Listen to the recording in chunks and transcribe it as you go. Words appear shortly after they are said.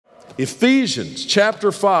Ephesians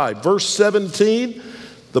chapter 5, verse 17,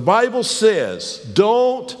 the Bible says,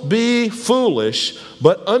 don't be foolish,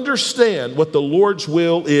 but understand what the Lord's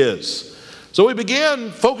will is. So we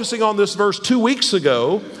began focusing on this verse 2 weeks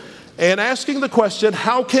ago and asking the question,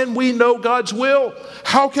 how can we know God's will?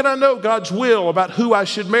 How can I know God's will about who I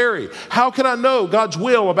should marry? How can I know God's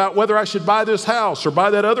will about whether I should buy this house or buy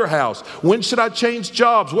that other house? When should I change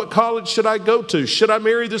jobs? What college should I go to? Should I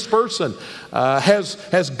marry this person?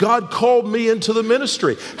 Has God called me into the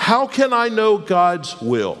ministry? How can I know God's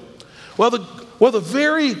will? Well, the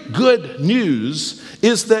very good news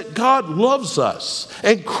is that God loves us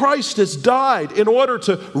and Christ has died in order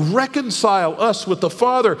to reconcile us with the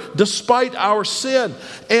Father despite our sin.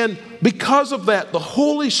 And because of that, the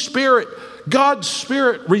Holy Spirit, God's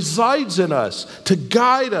Spirit, resides in us to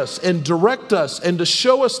guide us and direct us and to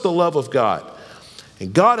show us the love of God.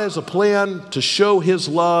 And God has a plan to show His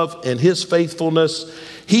love and His faithfulness.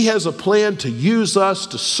 He has a plan to use us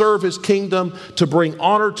to serve His kingdom, to bring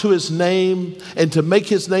honor to His name, and to make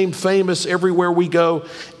His name famous everywhere we go.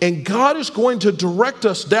 And God is going to direct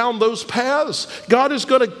us down those paths. God is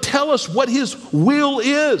going to tell us what His will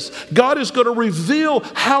is. God is going to reveal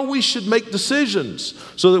how we should make decisions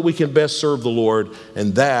so that we can best serve the Lord.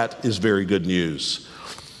 And that is very good news.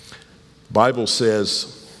 The Bible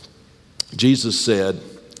says, Jesus said,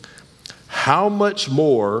 how much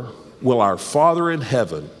more will our Father in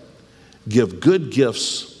heaven give good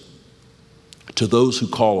gifts to those who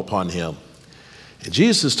call upon Him? And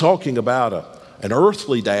Jesus is talking about an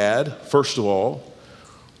earthly dad, first of all,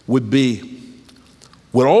 would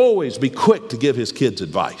always be quick to give his kids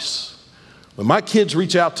advice. When my kids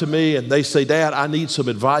reach out to me and they say, Dad, I need some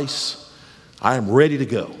advice, I am ready to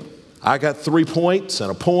go. I got 3 points and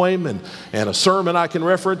a poem and a sermon I can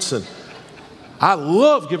reference, and I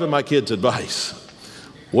love giving my kids advice.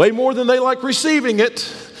 Way more than they like receiving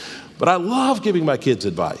it, but I love giving my kids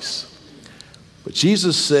advice. But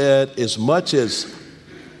Jesus said, as much as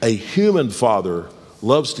a human father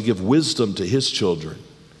loves to give wisdom to his children,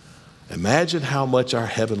 imagine how much our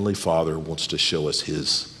Heavenly Father wants to show us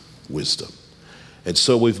His wisdom. And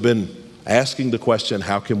so we've been asking the question,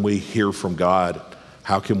 how can we hear from God?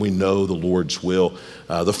 How can we know the Lord's will?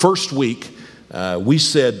 The first week, we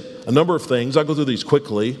said a number of things. I'll go through these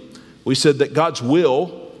quickly. We said that God's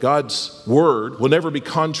will, God's word, will never be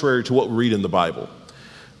contrary to what we read in the Bible.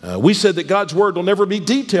 We said that God's word will never be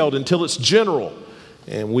detailed until it's general.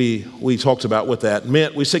 And we talked about what that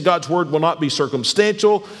meant. We said God's word will not be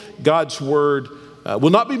circumstantial. God's word will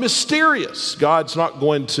not be mysterious. God's not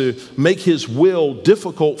going to make His will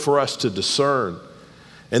difficult for us to discern.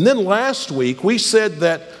 And then last week, we said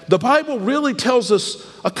that the Bible really tells us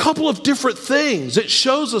a couple of different things. It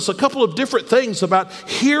shows us a couple of different things about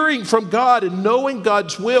hearing from God and knowing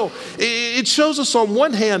God's will. It shows us on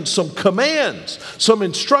one hand some commands, some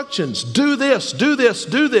instructions. Do this, do this,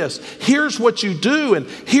 do this. Here's what you do, and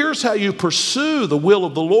here's how you pursue the will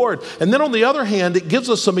of the Lord. And then on the other hand, it gives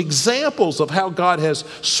us some examples of how God has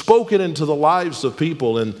spoken into the lives of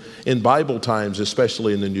people in Bible times,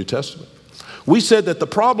 especially in the New Testament. We said that the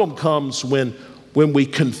problem comes when we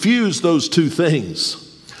confuse those two things.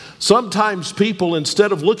 Sometimes people,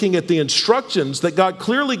 instead of looking at the instructions that God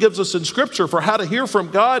clearly gives us in Scripture for how to hear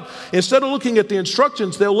from God, instead of looking at the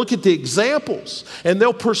instructions, they'll look at the examples, and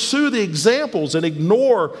they'll pursue the examples and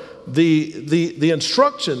ignore the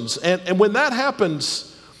instructions. And when that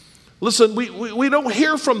happens, listen, we don't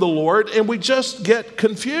hear from the Lord, and we just get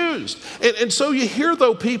confused. And so you hear,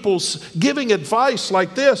 though, people giving advice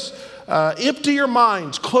like this: empty your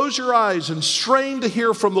minds, close your eyes, and strain to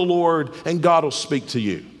hear from the Lord, and God will speak to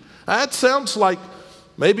you. That sounds like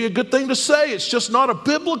maybe a good thing to say. It's just not a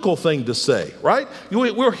biblical thing to say, right?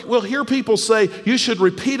 We'll hear people say you should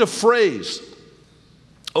repeat a phrase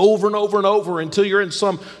over and over and over until you're in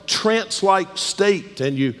some trance-like state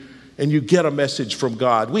and you get a message from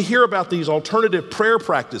God. We hear about these alternative prayer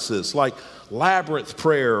practices like labyrinth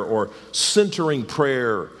prayer or centering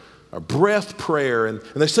prayer, a breath prayer, and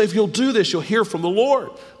they say if you'll do this, you'll hear from the Lord.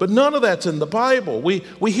 But none of that's in the Bible.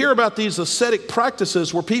 We hear about these ascetic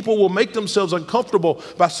practices where people will make themselves uncomfortable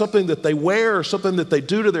by something that they wear or something that they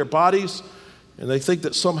do to their bodies, and they think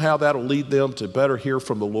that somehow that'll lead them to better hear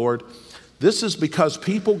from the Lord. This is because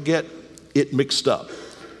people get it mixed up.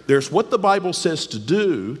 There's what the Bible says to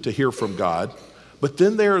do to hear from God, but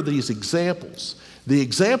then there are these examples. The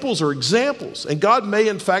examples are examples, and God may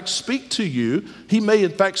in fact speak to you. He may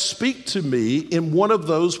in fact speak to me in one of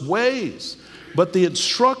those ways. But the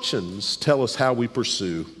instructions tell us how we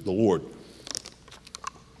pursue the Lord.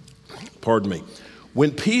 Pardon me.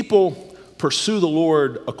 When people pursue the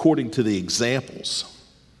Lord according to the examples,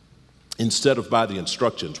 instead of by the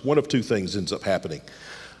instructions. One of two things ends up happening.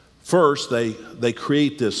 First, they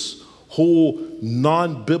create this whole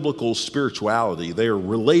non-biblical spirituality. They are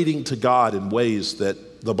relating to God in ways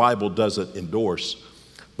that the Bible doesn't endorse.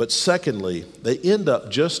 But secondly, they end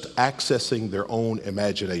up just accessing their own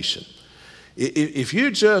imagination. If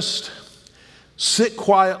you just sit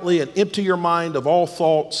quietly and empty your mind of all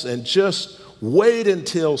thoughts and just wait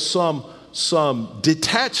until some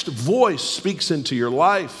detached voice speaks into your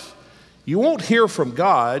life, you won't hear from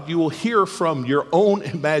God. You will hear from your own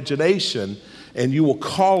imagination, and you will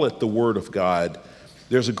call it the Word of God.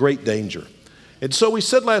 There's a great danger. And so we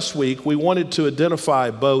said last week we wanted to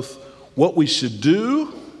identify both what we should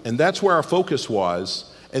do, and that's where our focus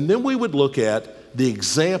was, and then we would look at the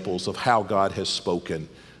examples of how God has spoken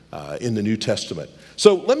in the New Testament.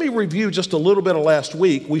 So let me review just a little bit of last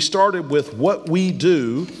week. We started with what we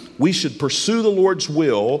do. We should pursue the Lord's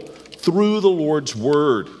will through the Lord's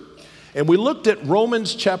Word. And we looked at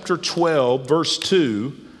Romans chapter 12, verse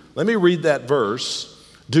 2. Let me read that verse.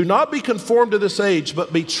 Do not be conformed to this age,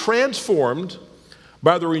 but be transformed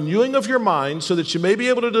by the renewing of your mind, so that you may be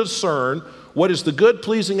able to discern what is the good,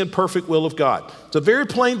 pleasing, and perfect will of God. It's a very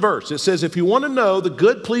plain verse. It says, if you want to know the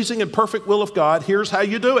good, pleasing, and perfect will of God, here's how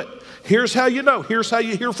you do it. Here's how you know. Here's how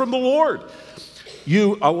you hear from the Lord.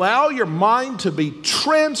 You allow your mind to be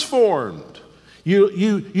transformed.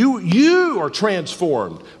 You are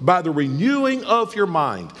transformed by the renewing of your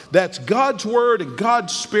mind. That's God's Word and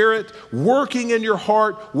God's Spirit working in your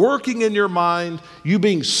heart, working in your mind, you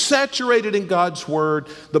being saturated in God's Word.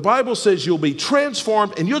 The Bible says you'll be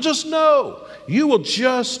transformed and you'll just know. You will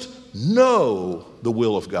just know the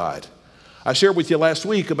will of God. I shared with you last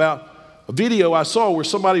week about a video I saw where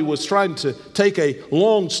somebody was trying to take a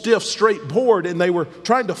long, stiff, straight board, and they were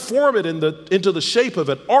trying to form it into the shape of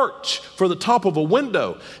an arch for the top of a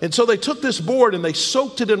window. And so they took this board and they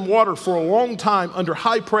soaked it in water for a long time under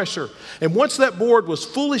high pressure. And once that board was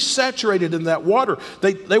fully saturated in that water,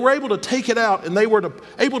 they were able to take it out, and they were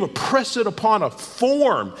able to press it upon a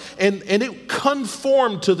form, and it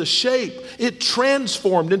conformed to the shape. It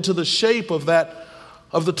transformed into the shape of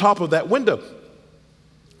the top of that window.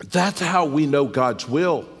 That's how we know God's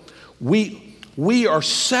will. We are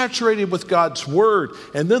saturated with God's Word,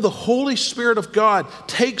 and then the Holy Spirit of God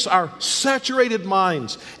takes our saturated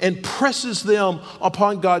minds and presses them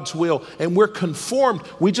upon God's will, and we're conformed.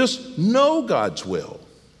 We just know God's will.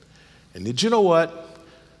 And did you know what?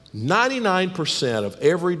 99% of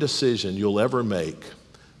every decision you'll ever make,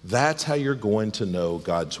 that's how you're going to know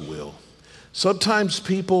God's will. Sometimes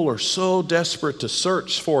people are so desperate to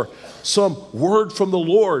search for some word from the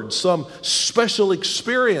Lord, some special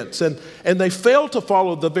experience, and they fail to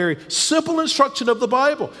follow the very simple instruction of the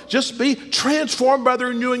Bible. Just be transformed by the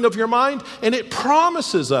renewing of your mind, and it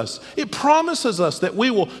promises us that we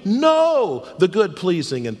will know the good,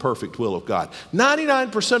 pleasing, and perfect will of God.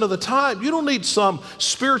 99% of the time, you don't need some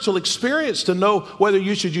spiritual experience to know whether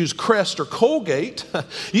you should use Crest or Colgate.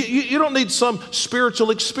 You don't need some spiritual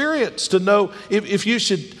experience to know if you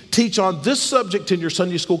should teach on this subject in your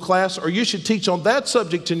Sunday school class, or you should teach on that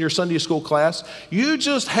subject in your Sunday school class. You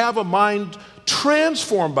just have a mind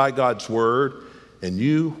transformed by God's Word, and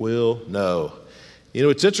you will know. You know,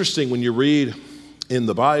 it's interesting when you read in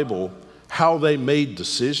the Bible how they made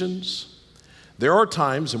decisions. There are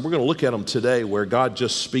times, and we're going to look at them today, where God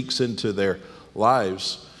just speaks into their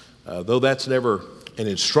lives. Though that's never an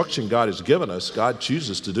instruction God has given us, God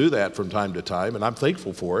chooses to do that from time to time, and I'm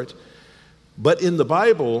thankful for it. But in the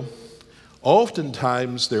Bible,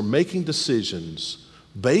 oftentimes they're making decisions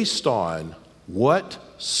based on what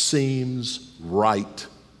seems right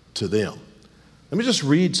to them. Let me just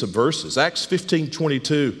read some verses. Acts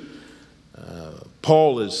 15:22.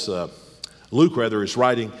 Luke is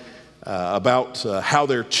writing about how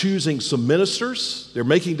they're choosing some ministers. They're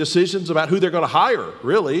making decisions about who they're going to hire,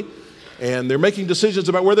 really. And they're making decisions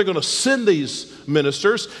about where they're going to send these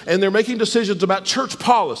ministers. And they're making decisions about church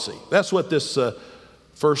policy. That's what this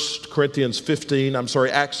Acts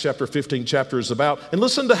chapter 15 chapter is about. And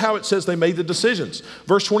listen to how it says they made the decisions.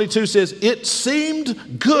 Verse 22 says, it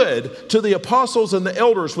seemed good to the apostles and the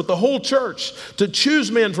elders with the whole church to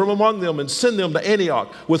choose men from among them and send them to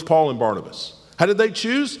Antioch with Paul and Barnabas. How did they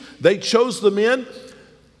choose? They chose the men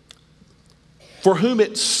for whom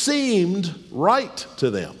it seemed right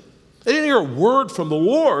to them. They didn't hear a word from the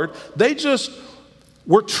Lord. They just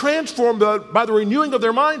were transformed by the renewing of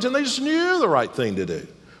their minds, and they just knew the right thing to do.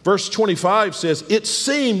 Verse 25 says, it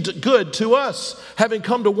seemed good to us, having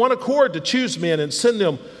come to one accord, to choose men and send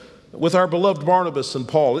them with our beloved Barnabas and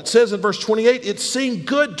Paul. It says in verse 28, it seemed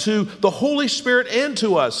good to the Holy Spirit and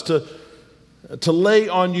to us to to lay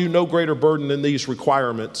on you no greater burden than these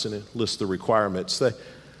requirements, and it lists the requirements.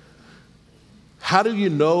 How do you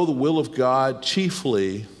know the will of God?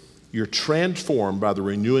 Chiefly, you're transformed by the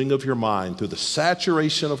renewing of your mind through the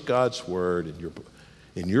saturation of God's word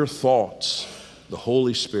in your thoughts. The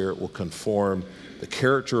Holy Spirit will form the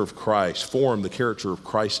character of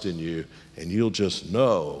Christ in you, and you'll just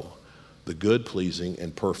know the good, pleasing,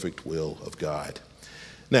 and perfect will of God.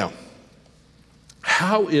 Now,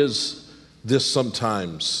 how is this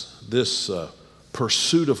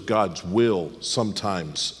pursuit of God's will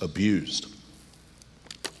sometimes abused?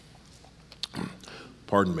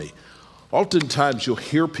 Pardon me. Oftentimes you'll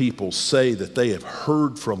hear people say that they have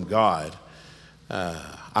heard from God. I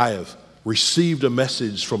have received a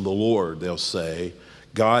message from the Lord, they'll say.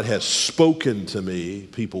 God has spoken to me,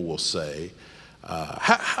 people will say.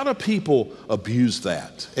 How do people abuse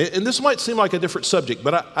that? And this might seem like a different subject,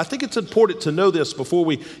 but I think it's important to know this before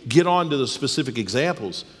we get on to the specific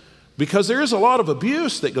examples, because there is a lot of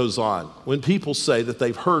abuse that goes on when people say that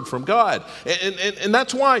they've heard from God. And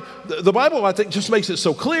that's why the Bible, I think, just makes it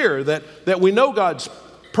so clear that we know God's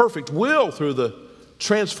perfect will through the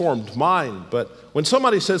transformed mind. But when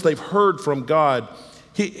somebody says they've heard from God,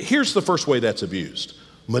 here's the first way that's abused: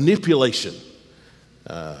 manipulation.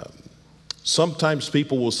 Sometimes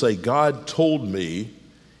people will say, God told me,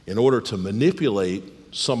 in order to manipulate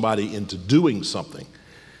somebody into doing something.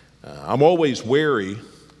 I'm always wary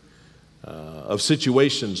of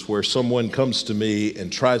situations where someone comes to me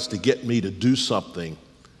and tries to get me to do something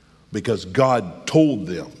because God told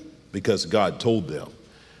them.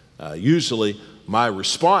 Usually my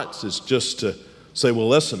response is just to say, well,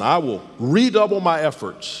 listen, I will redouble my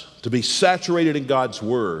efforts to be saturated in God's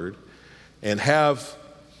word and have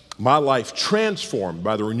my life transformed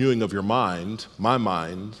by the renewing of your mind, my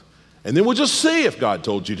mind, and then we'll just see if God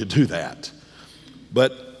told you to do that.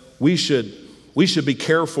 But we should be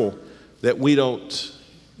careful that we don't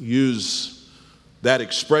use that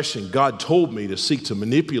expression, God told me, to seek to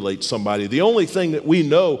manipulate somebody. The only thing that we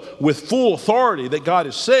know with full authority that God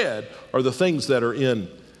has said are the things that are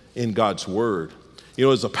in God's word. You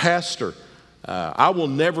know, as a pastor, I will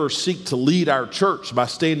never seek to lead our church by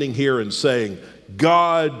standing here and saying,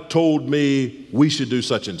 God told me we should do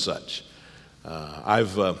such and such.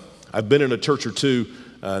 I've been in a church or two,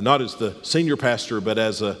 not as the senior pastor, but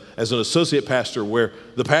as an associate pastor, where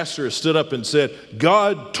the pastor has stood up and said,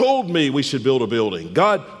 God told me we should build a building.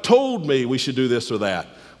 God told me we should do this or that.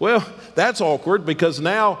 Well, that's awkward, because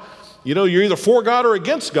now, you know, you're either for God or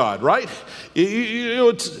against God, right? We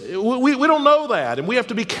don't know that, and we have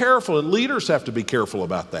to be careful, and leaders have to be careful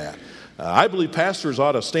about that. I believe pastors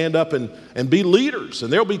ought to stand up and be leaders.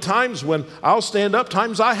 And there'll be times when I'll stand up,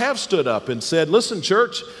 times I have stood up and said, listen,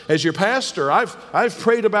 church, as your pastor, I've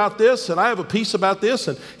prayed about this, and I have a piece about this,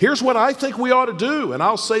 and here's what I think we ought to do. And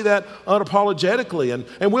I'll say that unapologetically,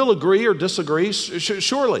 and we'll agree or disagree,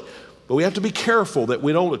 surely. But we have to be careful that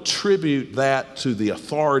we don't attribute that to the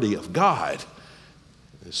authority of God,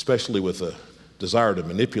 especially with a desire to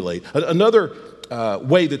manipulate. Another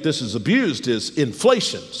way that this is abused is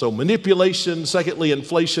inflation. So manipulation, secondly,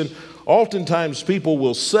 inflation. Oftentimes people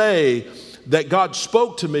will say that God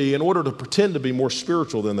spoke to me in order to pretend to be more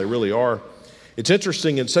spiritual than they really are. It's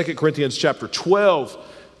interesting, in 2 Corinthians chapter 12,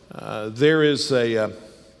 there is the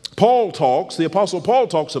Apostle Paul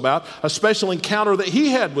talks about a special encounter that he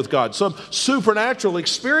had with God, some supernatural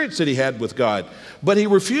experience that he had with God. But he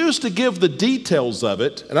refused to give the details of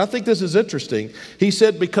it, and I think this is interesting. He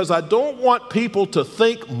said, because I don't want people to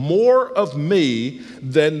think more of me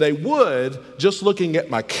than they would just looking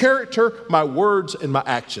at my character, my words, and my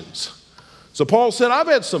actions. So Paul said, I've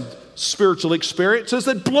had some spiritual experiences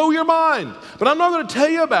that blow your mind, but I'm not going to tell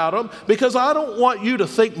you about them because I don't want you to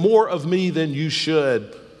think more of me than you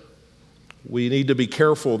should. We need to be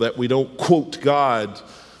careful that we don't quote God's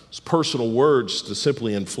personal words to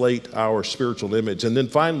simply inflate our spiritual image. And then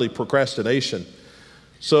finally, procrastination.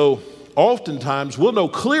 So oftentimes we'll know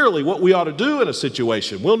clearly what we ought to do in a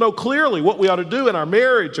situation. We'll know clearly what we ought to do in our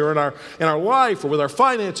marriage or in our life or with our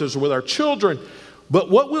finances or with our children. But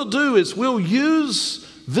what we'll do is we'll use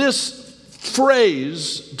this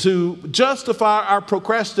phrase to justify our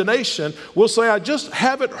procrastination. We'll say, I just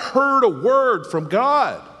haven't heard a word from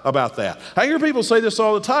God about that. I hear people say this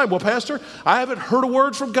all the time. Well, Pastor, I haven't heard a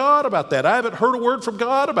word from God about that. I haven't heard a word from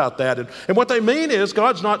God about that. And what they mean is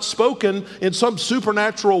God's not spoken in some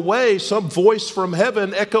supernatural way, some voice from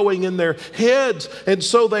heaven echoing in their heads, and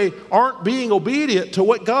so they aren't being obedient to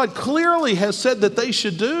what God clearly has said that they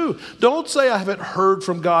should do. Don't say I haven't heard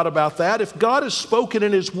from God about that. If God has spoken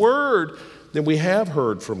in His Word, then we have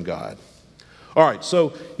heard from God. All right,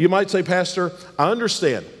 so you might say, Pastor, I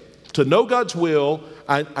understand. To know God's will,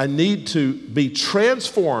 I need to be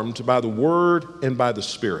transformed by the Word and by the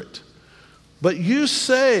Spirit. But you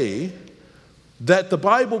say that the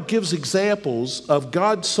Bible gives examples of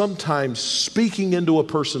God sometimes speaking into a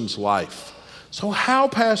person's life. So how,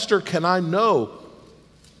 Pastor, can I know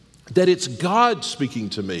that it's God speaking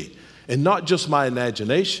to me and not just my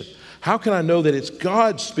imagination? How can I know that it's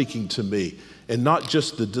God speaking to me and not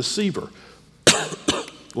just the deceiver?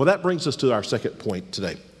 Well, that brings us to our second point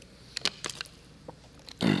today.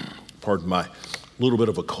 Pardon my little bit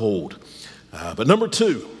of a cold. But number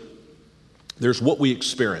two, there's what we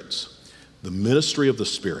experience, the ministry of the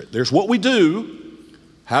Spirit. There's what we do.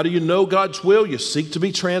 How do you know God's will? You seek to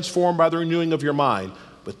be transformed by the renewing of your mind.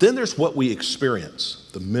 But then there's what we experience,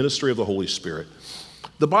 the ministry of the Holy Spirit.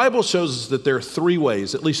 The Bible shows us that there are three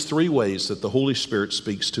ways, at least three ways, that the Holy Spirit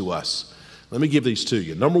speaks to us. Let me give these to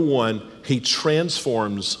you. Number one, He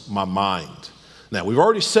transforms my mind. Now, we've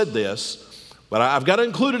already said this, but I've got to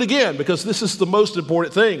include it again because this is the most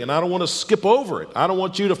important thing, and I don't want to skip over it. I don't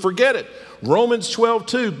want you to forget it. Romans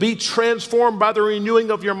 12:2, be transformed by the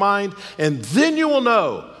renewing of your mind, and then you will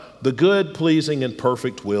know the good, pleasing, and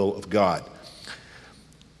perfect will of God.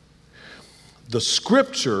 The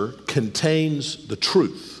Scripture contains the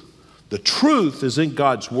truth. The truth is in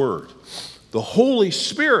God's Word. The Holy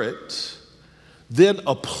Spirit then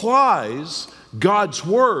applies God's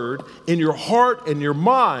Word in your heart and your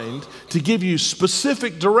mind to give you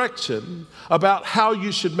specific direction about how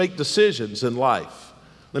you should make decisions in life.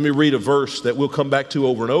 Let me read a verse that we'll come back to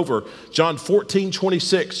over and over. John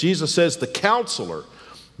 14:26, Jesus says, the Counselor,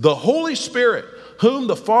 the Holy Spirit, whom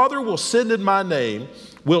the Father will send in my name,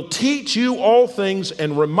 will teach you all things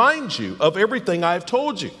and remind you of everything I have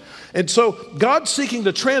told you. And so God's seeking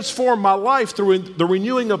to transform my life through the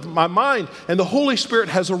renewing of my mind, and the Holy Spirit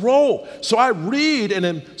has a role. So I read and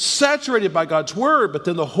am saturated by God's Word, but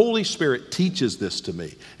then the Holy Spirit teaches this to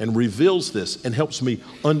me and reveals this and helps me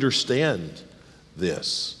understand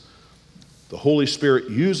this. The Holy Spirit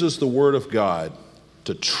uses the Word of God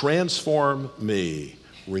to transform me,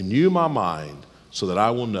 renew my mind, so that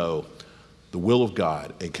I will know the will of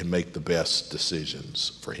God and can make the best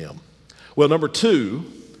decisions for Him. Well, number two,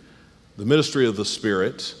 the ministry of the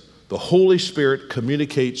Spirit, the Holy Spirit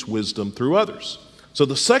communicates wisdom through others. So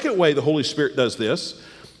the second way the Holy Spirit does this,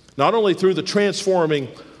 not only through the transforming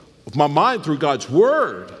of my mind through God's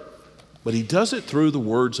Word, but He does it through the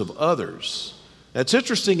words of others. Now, it's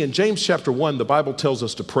interesting, in James chapter 1, the Bible tells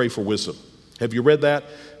us to pray for wisdom. Have you read that?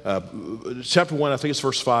 Chapter 1, I think it's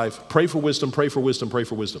verse 5. Pray for wisdom, pray for wisdom, pray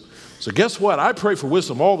for wisdom. So guess what? I pray for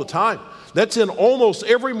wisdom all the time. That's in almost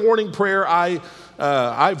every morning prayer I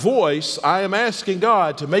voice. I am asking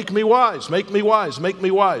God to make me wise, make me wise, make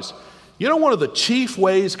me wise. You know one of the chief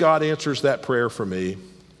ways God answers that prayer for me?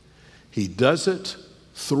 He does it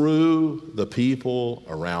through the people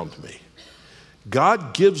around me.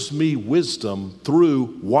 God gives me wisdom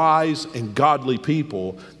through wise and godly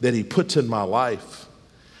people that He puts in my life.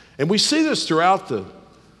 And we see this throughout the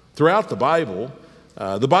Bible.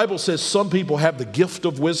 The Bible says some people have the gift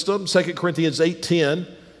of wisdom. 2 Corinthians 8:10,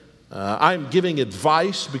 I'm giving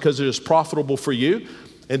advice because it is profitable for you.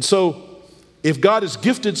 And so if God has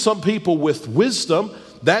gifted some people with wisdom,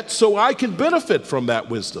 that's so I can benefit from that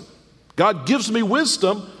wisdom. God gives me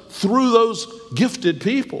wisdom through those gifted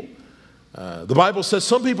people. The Bible says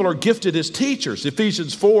some people are gifted as teachers.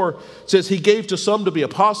 Ephesians 4 says He gave to some to be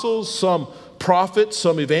apostles, some prophets,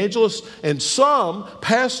 some evangelists, and some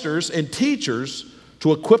pastors and teachers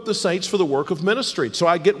to equip the saints for the work of ministry. So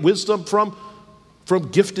I get wisdom from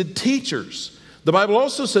gifted teachers. The Bible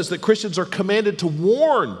also says that Christians are commanded to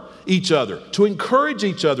warn each other, to encourage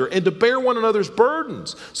each other, and to bear one another's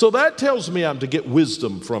burdens. So that tells me I'm to get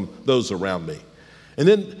wisdom from those around me. And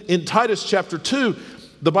then in Titus chapter 2,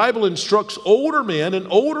 the Bible instructs older men and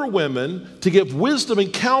older women to give wisdom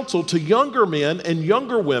and counsel to younger men and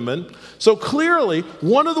younger women. So clearly,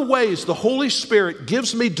 one of the ways the Holy Spirit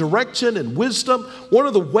gives me direction and wisdom, one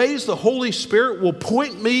of the ways the Holy Spirit will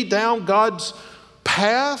point me down God's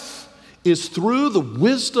path is through the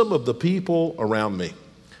wisdom of the people around me.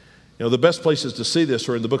 You know, the best places to see this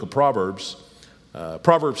are in the book of Proverbs.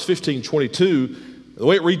 Proverbs 15:22, the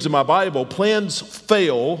way it reads in my Bible, plans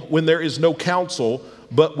fail when there is no counsel,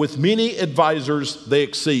 but with many advisors they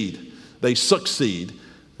succeed.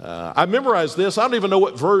 I memorized this. I don't even know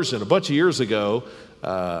what version, a bunch of years ago.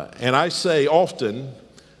 And I say often,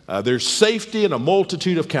 there's safety in a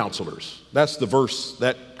multitude of counselors. That's the verse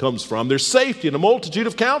that comes from. There's safety in a multitude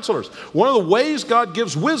of counselors. One of the ways God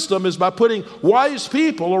gives wisdom is by putting wise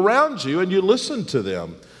people around you and you listen to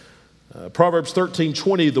them. Proverbs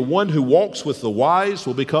 13:20, the one who walks with the wise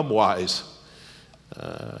will become wise.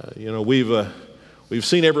 We've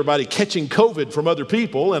seen everybody catching COVID from other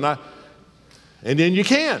people, and then you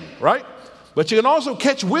can, right? But you can also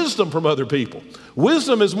catch wisdom from other people.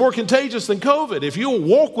 Wisdom is more contagious than COVID. If you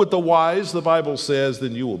walk with the wise, the Bible says,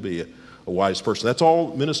 then you will be a wise person. That's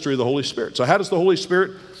all ministry of the Holy Spirit. So how does the Holy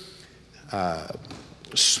Spirit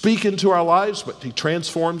speak into our lives? But He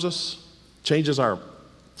transforms us, changes our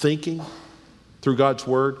thinking through God's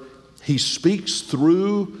Word. He speaks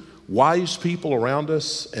through wise people around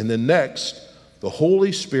us. And then next, the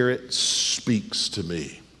Holy Spirit speaks to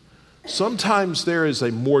me. Sometimes there is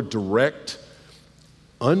a more direct,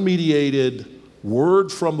 unmediated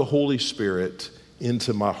word from the Holy Spirit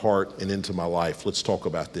into my heart and into my life. Let's talk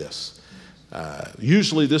about this.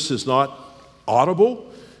 Usually this is not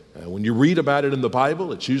audible. When you read about it in the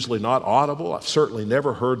Bible, it's usually not audible. I've certainly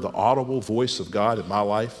never heard the audible voice of God in my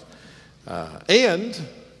life. And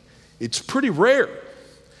it's pretty rare.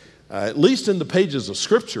 At least in the pages of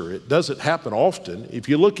Scripture, it doesn't happen often. If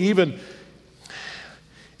you look even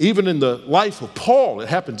in the life of Paul, it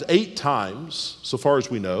happens 8 times, so far as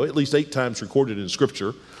we know, at least 8 times recorded in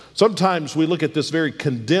Scripture. Sometimes we look at this very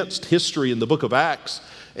condensed history in the book of Acts,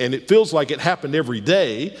 and it feels like it happened every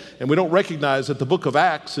day, and we don't recognize that the book of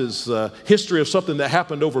Acts is history of something that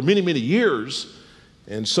happened over many, many years,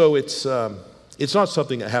 and so it's not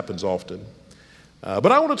something that happens often.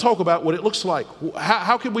 But I want to talk about what it looks like.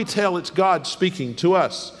 How can we tell it's God speaking to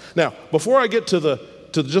us? Now, before I get to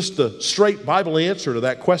just the straight Bible answer to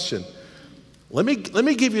that question, let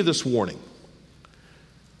me give you this warning.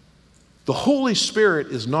 The Holy Spirit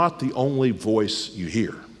is not the only voice you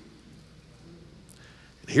hear.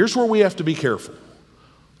 Here's where we have to be careful.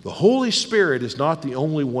 The Holy Spirit is not the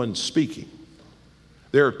only one speaking.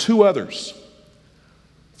 There are 2 others.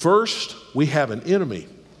 First, we have an enemy.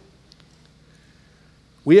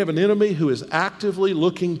 We have an enemy who is actively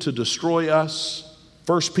looking to destroy us.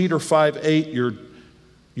 1 Peter 5:8,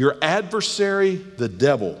 your adversary, the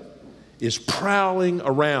devil, is prowling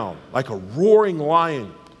around like a roaring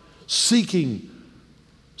lion, seeking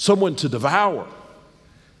someone to devour.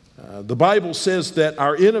 The Bible says that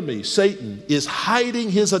our enemy, Satan, is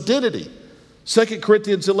hiding his identity. 2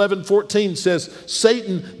 Corinthians 11:14 says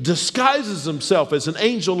Satan disguises himself as an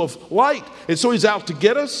angel of light. And so he's out to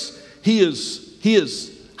get us. He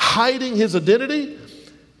is hiding his identity.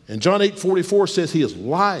 And John 8:44 says he is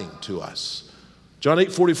lying to us. John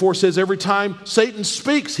 8:44 says every time Satan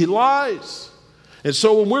speaks, he lies. And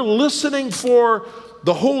so when we're listening for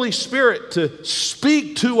the Holy Spirit to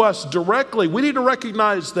speak to us directly, we need to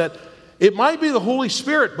recognize that it might be the Holy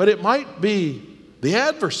Spirit, but it might be the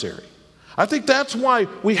adversary. I think that's why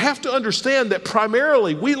we have to understand that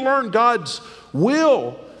primarily we learn God's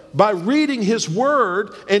will by reading His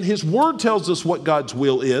Word, and His Word tells us what God's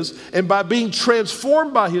will is, and by being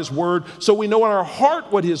transformed by His Word so we know in our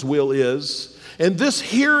heart what His will is. And this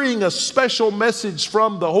hearing a special message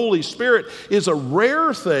from the Holy Spirit is a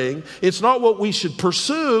rare thing. It's not what we should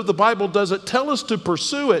pursue. The Bible doesn't tell us to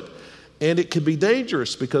pursue it, and it can be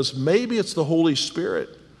dangerous because maybe it's the Holy Spirit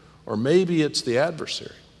or maybe it's the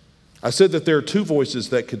adversary. I said that there are 2 voices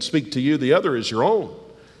that could speak to you. The other is your own.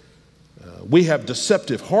 We have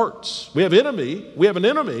deceptive hearts. We have an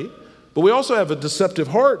enemy, but we also have a deceptive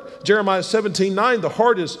heart. Jeremiah 17:9, the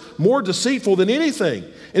heart is more deceitful than anything,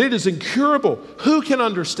 and it is incurable. Who can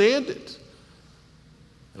understand it?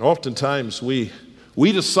 And oftentimes we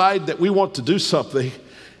decide that we want to do something,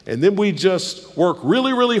 and then we just work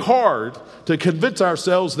really, really hard to convince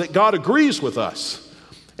ourselves that God agrees with us.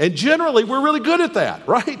 And generally, we're really good at that,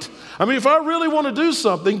 right? I mean, if I really want to do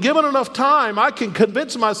something, given enough time, I can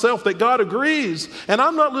convince myself that God agrees, and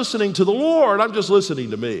I'm not listening to the Lord, I'm just listening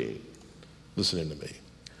to me.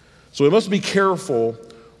 So we must be careful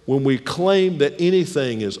when we claim that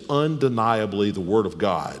anything is undeniably the Word of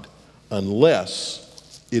God,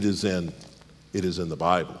 unless it is in the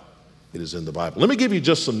Bible. It is in the Bible. Let me give you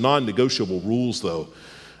just some non-negotiable rules, though.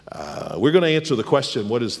 We're going to answer the question,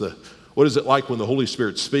 what is it like when the Holy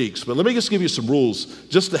Spirit speaks? But let me just give you some rules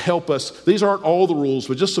just to help us. These aren't all the rules,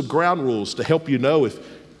 but just some ground rules to help you know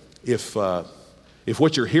if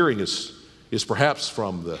what you're hearing is perhaps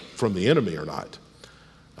from the enemy or not.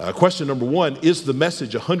 Question number 1, is the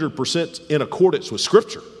message 100% in accordance with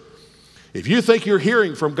Scripture? If you think you're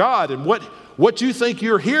hearing from God and what you think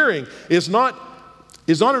you're hearing is not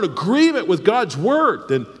in agreement with God's Word,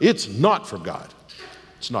 then it's not from God.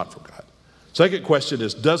 It's not from God. Second question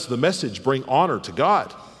is, does the message bring honor to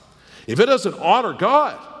God? If it doesn't honor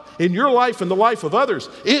God in your life and the life of others,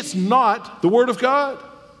 it's not the Word of God.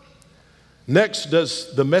 Next,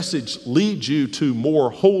 does the message lead you to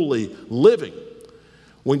more holy living?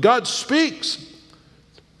 When God speaks,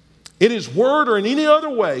 in His Word or in any other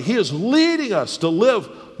way, He is leading us to live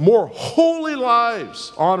more holy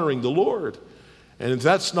lives honoring the Lord. And if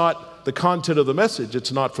that's not the content of the message,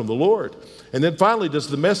 it's not from the Lord. And then finally, does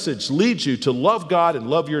the message lead you to love God and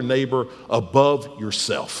love your neighbor above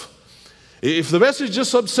yourself? If the message is just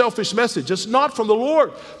some selfish message, it's not from the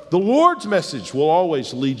Lord. The Lord's message will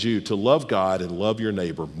always lead you to love God and love your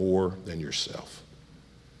neighbor more than yourself.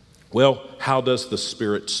 Well, how does the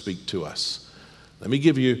Spirit speak to us? Let me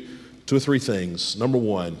give you 2 or 3 things. Number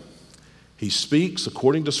one, He speaks,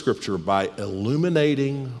 according to Scripture, by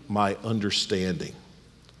illuminating my understanding.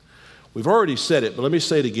 We've already said it, but let me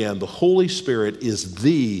say it again. The Holy Spirit is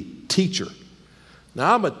the teacher.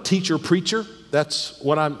 Now, I'm a teacher-preacher. That's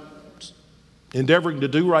what I'm endeavoring to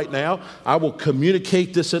do right now. I will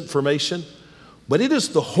communicate this information. But it is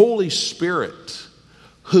the Holy Spirit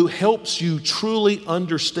who helps you truly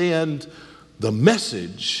understand the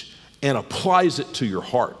message and applies it to your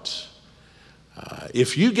heart.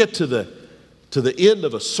 If you get to the end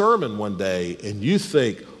of a sermon one day and you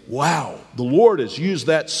think, wow, the Lord has used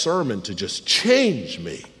that sermon to just change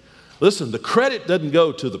me. Listen, the credit doesn't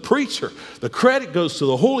go to the preacher. The credit goes to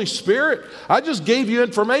the Holy Spirit. I just gave you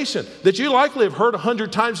information that you likely have heard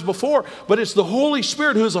 100 times before, but it's the Holy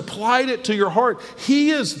Spirit who has applied it to your heart. He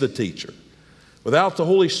is the teacher. Without the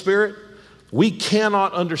Holy Spirit, we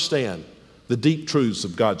cannot understand the deep truths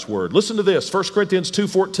of God's Word. Listen to this, 1 Corinthians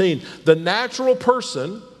 2:14. The natural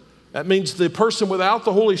person, that means the person without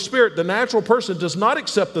the Holy Spirit, the natural person does not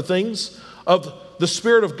accept the things of the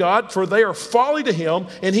Spirit of God, for they are folly to him,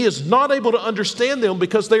 and he is not able to understand them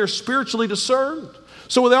because they are spiritually discerned.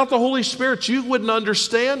 So without the Holy Spirit, you wouldn't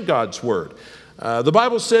understand God's Word. The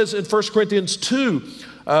Bible says in 1 Corinthians 2,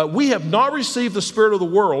 we have not received the spirit of the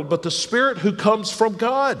world, but the Spirit who comes from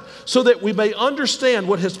God, so that we may understand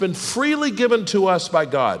what has been freely given to us by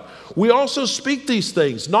God. We also speak these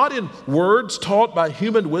things, not in words taught by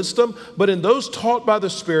human wisdom, but in those taught by the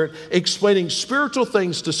Spirit, explaining spiritual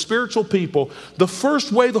things to spiritual people. The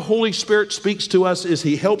first way the Holy Spirit speaks to us is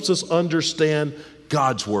He helps us understand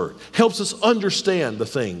God's Word, helps us understand the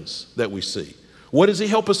things that we see. What does He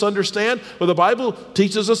help us understand? Well, the Bible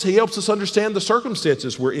teaches us He helps us understand the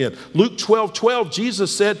circumstances we're in. Luke 12:12,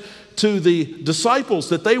 Jesus said to the disciples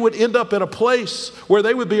that they would end up in a place where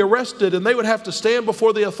they would be arrested and they would have to stand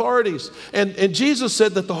before the authorities. And Jesus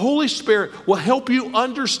said that the Holy Spirit will help you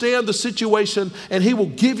understand the situation and He will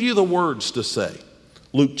give you the words to say.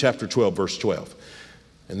 Luke chapter 12, verse 12.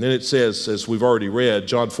 And then it says, as we've already read,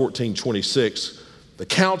 John 14:26, the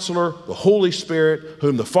Counselor, the Holy Spirit,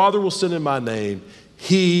 whom the Father will send in my name,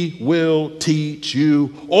 He will teach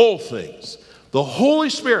you all things. The Holy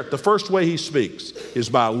Spirit, the first way He speaks is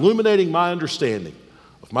by illuminating my understanding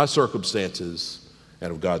of my circumstances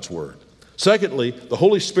and of God's Word. Secondly, the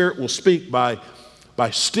Holy Spirit will speak by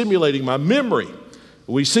stimulating my memory.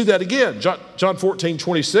 We see that again, John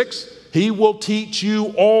 14:26. He will teach you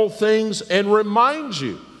all things and remind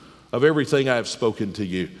you of everything I have spoken to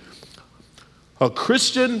you. A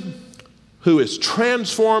Christian who is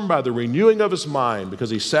transformed by the renewing of his mind because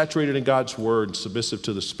he's saturated in God's Word and submissive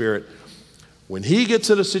to the Spirit, when he gets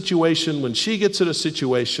in a situation, when she gets in a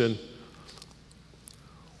situation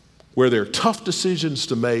where there are tough decisions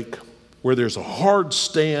to make, where there's a hard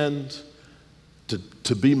stand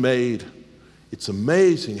to be made, it's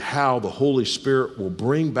amazing how the Holy Spirit will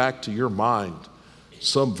bring back to your mind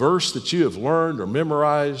some verse that you have learned or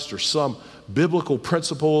memorized or some biblical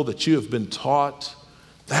principle that you have been taught.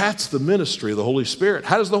 That's the ministry of the Holy Spirit.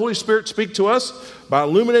 How does the Holy Spirit speak to us? By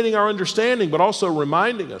illuminating our understanding, but also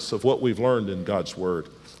reminding us of what we've learned in God's Word.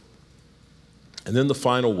 And then the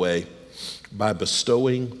final way, by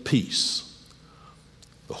bestowing peace.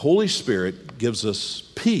 The Holy Spirit gives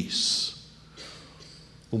us peace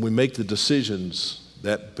when we make the decisions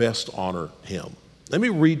that best honor Him. Let me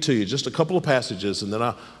read to you just a couple of passages, and then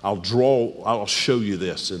I'll show you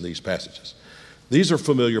this in these passages. These are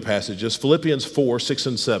familiar passages. Philippians 4:6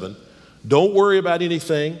 and 7. Don't worry about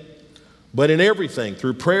anything, but in everything,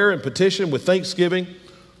 through prayer and petition with thanksgiving,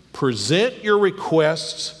 present your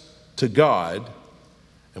requests to God,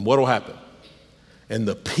 and what will happen? And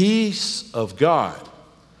the peace of God,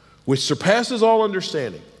 which surpasses all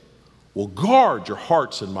understanding, will guard your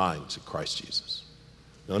hearts and minds in Christ Jesus.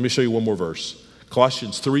 Now let me show you one more verse.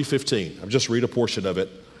 Colossians 3:15. I'll just read a portion of it.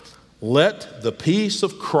 Let the peace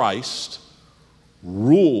of Christ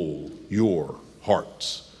rule your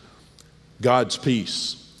hearts. God's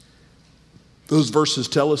peace. Those verses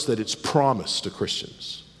tell us that it's promised to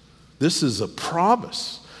Christians. This is a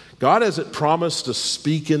promise. God hasn't promised to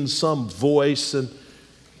speak in some voice, and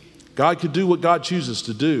God could do what God chooses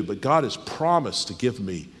to do, but God has promised to give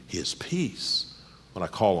me His peace. when I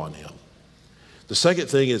call on him. The second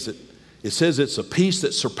thing is that it says it's a peace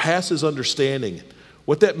that surpasses understanding.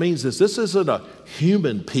 What that means is this isn't a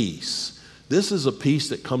human peace. This is a peace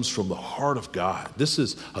that comes from the heart of God. This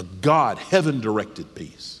is a God, heaven-directed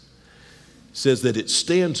peace. It says that it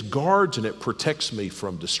stands guards and it protects me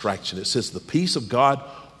from distraction. It says the peace of God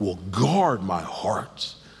will guard my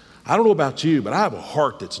heart. I don't know about you, but I have a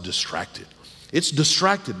heart that's distracted. It's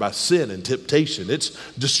distracted by sin and temptation. It's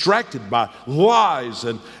distracted by lies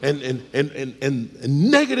and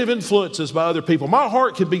negative influences by other people. My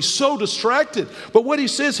heart can be so distracted. But what he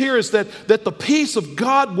says here is that the peace of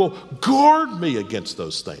God will guard me against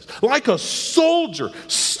those things. Like a soldier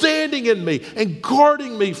standing in me and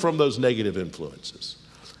guarding me from those negative influences.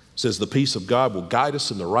 It says the peace of God will guide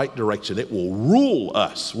us in the right direction. It will rule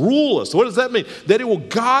us. Rule us. What does that mean? That it will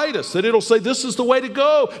guide us. That it'll say, this is the way to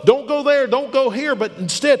go. Don't go there. Don't go here. But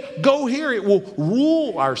instead, go here. It will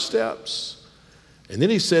rule our steps. And then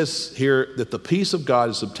he says here that the peace of God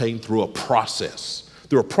is obtained through a process.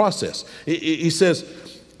 Through a process. He says,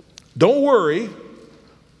 don't worry,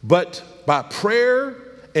 but by prayer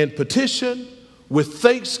and petition with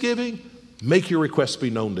thanksgiving, make your requests be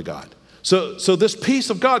known to God. So this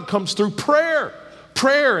peace of God comes through prayer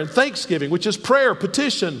and thanksgiving, which is prayer,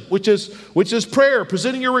 petition, which is prayer,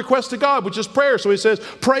 presenting your request to God, which is prayer. So he says,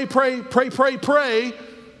 pray,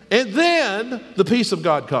 and then the peace of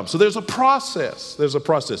God comes. So there's a process. There's a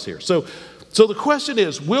process here. So the question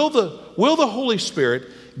is, will the Holy Spirit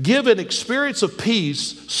give an experience of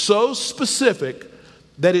peace so specific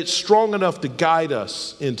that it's strong enough to guide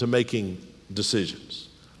us into making decisions?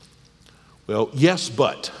 Well, yes,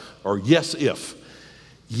 but. Or yes, if.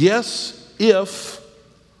 Yes, if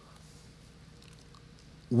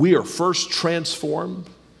we are first transformed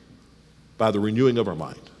by the renewing of our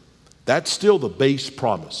mind. That's still the base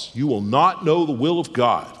promise. You will not know the will of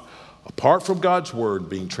God apart from God's word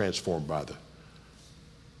being transformed by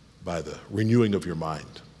the renewing of your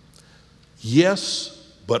mind. Yes,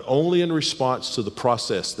 but only in response to the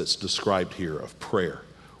process that's described here of prayer.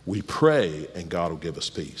 We pray and God will give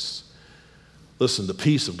us peace. Listen, the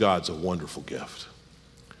peace of God's a wonderful gift.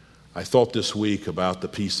 I thought this week about the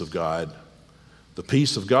peace of God. The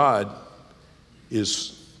peace of God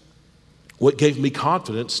is what gave me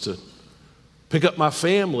confidence to pick up my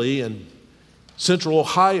family in Central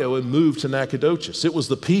Ohio and move to Nacogdoches. It was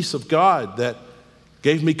the peace of God that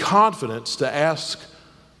gave me confidence to ask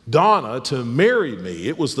Donna to marry me.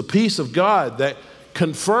 It was the peace of God that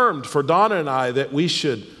confirmed for Donna and I that we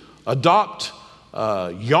should adopt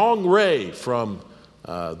Yang Ray from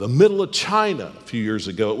the middle of China a few years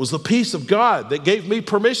ago. It was the peace of God that gave me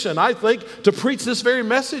permission, I think, to preach this very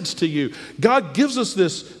message to you. God gives us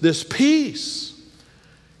this peace.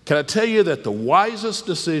 Can I tell you that the wisest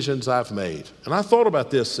decisions I've made, and I thought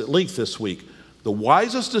about this at length this week, the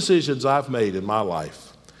wisest decisions I've made in my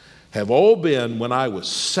life have all been when I was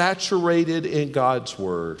saturated in God's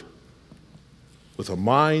word with a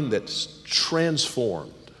mind that's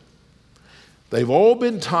transformed. They've all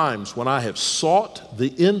been times when I have sought the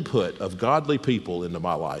input of godly people into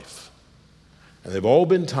my life. And they've all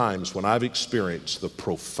been times when I've experienced the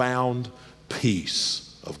profound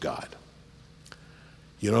peace of God.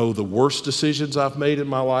 You know, the worst decisions I've made in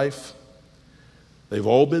my life, they've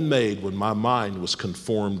all been made when my mind was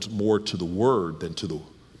conformed more to the Word than to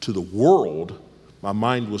the world. My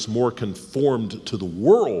mind was more conformed to the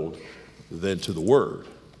world than to the Word.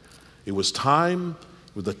 It was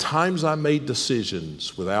the times I made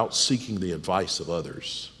decisions without seeking the advice of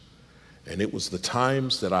others. And it was the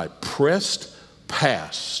times that I pressed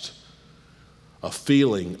past a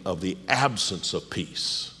feeling of the absence of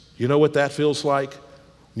peace. You know what that feels like?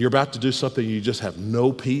 When you're about to do something and you just have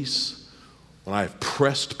no peace. When I have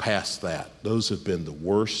pressed past that, those have been the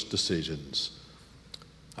worst decisions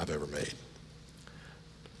I've ever made.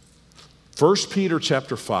 1 Peter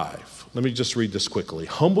chapter 5. Let me just read this quickly.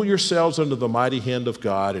 Humble yourselves under the mighty hand of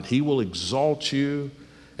God, and he will exalt you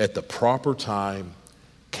at the proper time.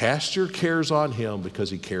 Cast your cares on him because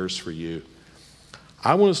he cares for you.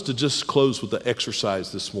 I want us to just close with the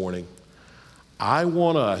exercise this morning. I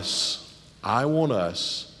want us,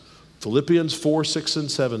 Philippians 4, 6,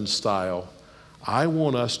 and 7 style, I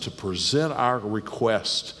want us to present our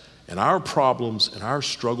request and our problems and our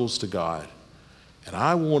struggles to God. And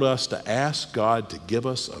I want us to ask God to give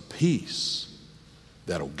us a peace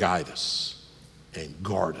that'll guide us and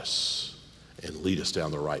guard us and lead us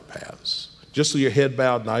down the right paths. Just with your head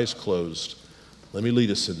bowed and eyes closed, let me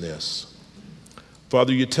lead us in this.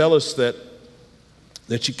 Father, you tell us that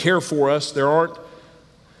you care for us. There aren't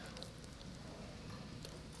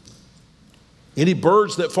any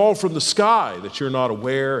birds that fall from the sky that you're not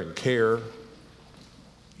aware and care.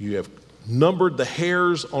 You have numbered the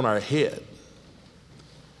hairs on our head.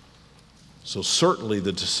 So certainly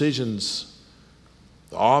the decisions,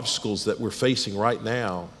 the obstacles that we're facing right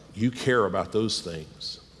now, you care about those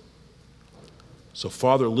things. So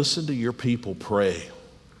Father, listen to your people pray.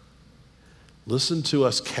 Listen to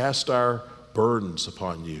us cast our burdens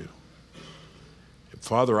upon you. And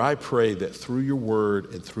Father, I pray that through your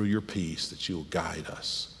word and through your peace that you will guide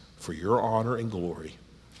us for your honor and glory,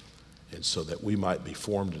 and so that we might be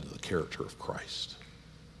formed into the character of Christ.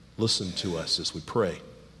 Listen to us as we pray.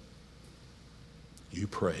 You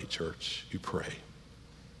pray, church. You pray.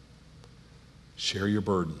 Share your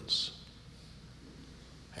burdens.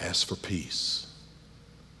 Ask for peace.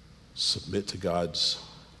 Submit to God's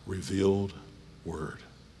revealed word.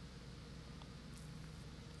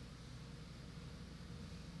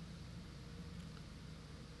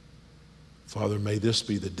 Father, may this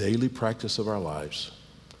be the daily practice of our lives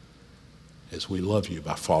as we love you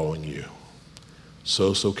by following you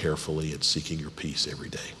so carefully and seeking your peace every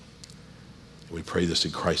day. We pray this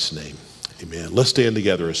in Christ's name. Amen. Let's stand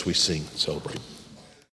together as we sing and celebrate.